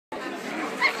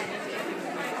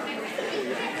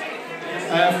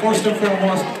First and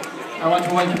foremost, I want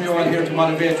to welcome you all here to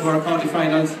Motivate to our county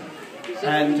finals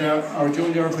and our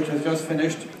junior, which has just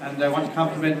finished. And I want to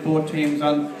compliment both teams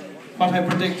on what I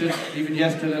predicted, even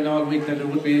yesterday and all week, that it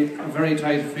would be a very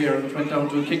tight affair. It went down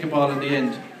to a kick a ball in the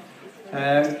end.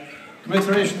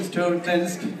 Commiserations to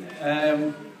Glensk.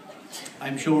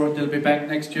 I'm sure they'll be back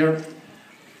next year.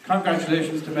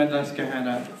 Congratulations to Menlough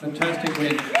GAA. Fantastic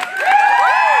win.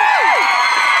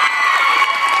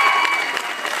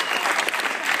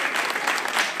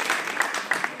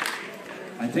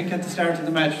 I think at the start of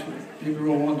the match, people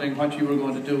were wondering what you were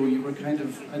going to do. You were kind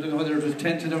of, I don't know whether it was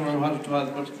tentative or what it was,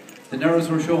 but the nerves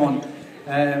were shown.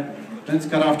 Vince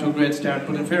got off to a great start,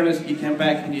 but in fairness, you came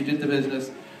back and you did the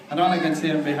business. And all I can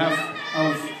say on behalf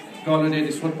of Galway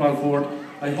Ladies Football Board,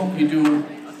 I hope you do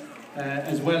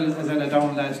as well as Ella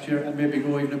Down last year and maybe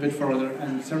go even a bit further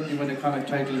and certainly win a Connacht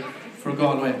title for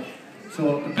Galway.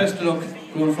 So the best of luck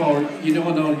going forward. You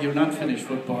don't know you're not finished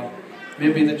football.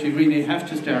 Maybe that you really have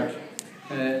to start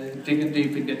digging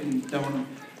deep and getting down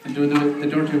and do the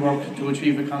dirty work to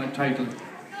achieve a Connacht title.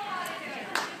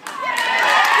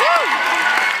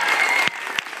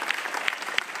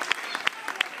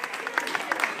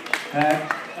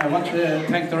 I want to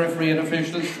thank the referee and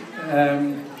officials.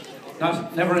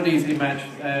 Never an easy match.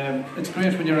 It's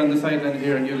great when you're on the sideline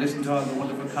here and you listen to all the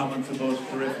wonderful comments about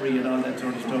the referee and all that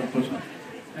sort of stuff,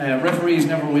 but referees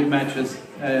never win matches,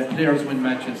 players win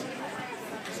matches.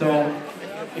 So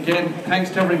again, thanks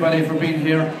to everybody for being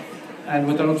here, and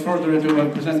without further ado I'll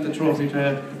present the trophy to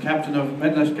the captain of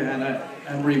Menlough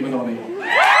GAA, Marie Maloney.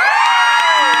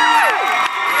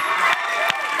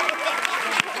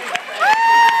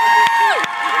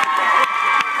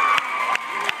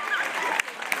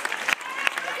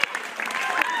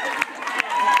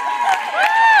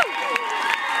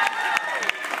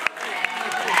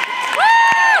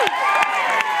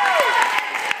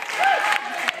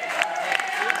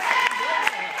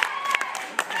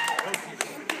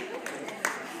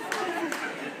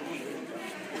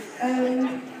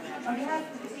 On behalf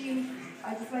of the team,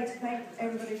 I'd just like to thank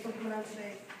everybody for coming out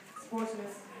today, supporting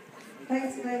us.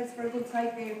 Thanks to Glenn for a good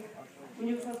tight game. We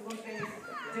knew it was going to be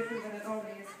different than it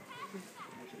normally is. We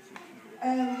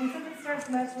said at the start of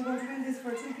the match we're going to win this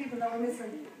for two people that were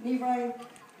missing, Niamh Ryan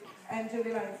and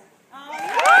Julie Lyons.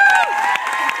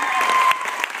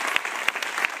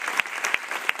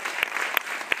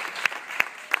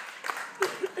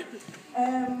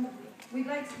 We'd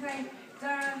like to thank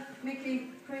Dara,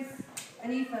 Mickey, Chris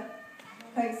and Aoife.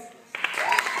 Thanks.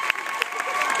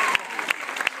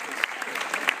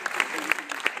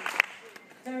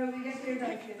 Dara, we get here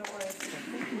directly, don't worry.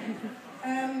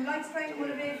 I'd like to thank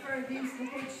Motivate for the use of the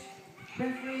pitch,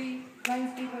 referee,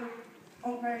 linespeople,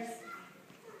 umpires.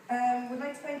 We'd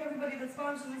like to thank everybody that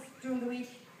sponsored us during the week.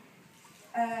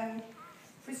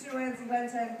 Christian Wales and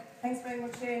Glentown, thanks very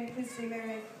much Shane, Christy,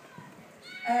 Mary.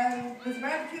 There's a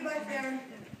barbecue back there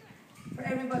for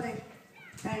everybody,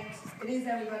 and it is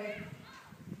everybody.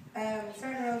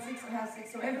 Starting around 6 or half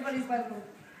 6, so everybody's welcome.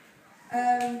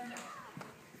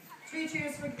 3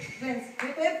 cheers for Glenn.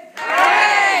 Hip hip!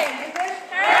 Hooray! Hip hip!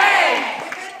 Hooray! Hip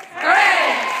hip!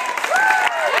 Hooray!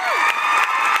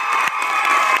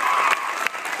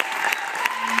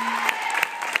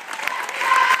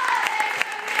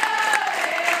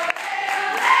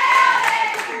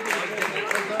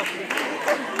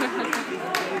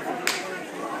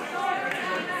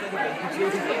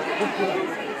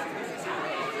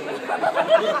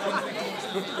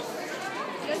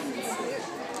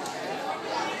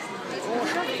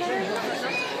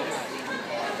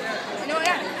 You know what?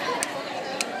 Yeah.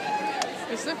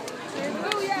 Is it?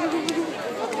 Oh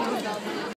yeah.